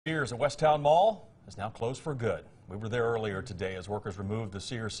Sears West Town Mall is now closed for good. We were there earlier today as workers removed the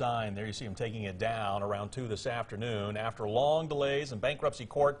Sears sign. There you see them taking it down around 2 this afternoon. After long delays in bankruptcy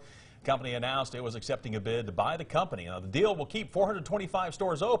court, the company announced it was accepting a bid to buy the company. Now, the deal will keep 425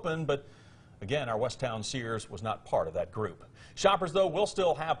 stores open, but again, our West Town Sears was not part of that group. Shoppers, though, will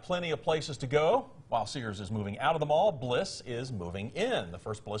still have plenty of places to go. While Sears is moving out of the mall, Bliss is moving in. The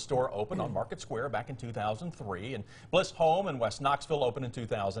first Bliss store opened on Market Square back in 2003, and Bliss Home in West Knoxville opened in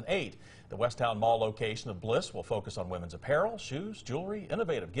 2008. The West Town Mall location of Bliss will focus on women's apparel, shoes, jewelry,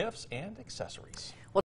 innovative gifts, and accessories.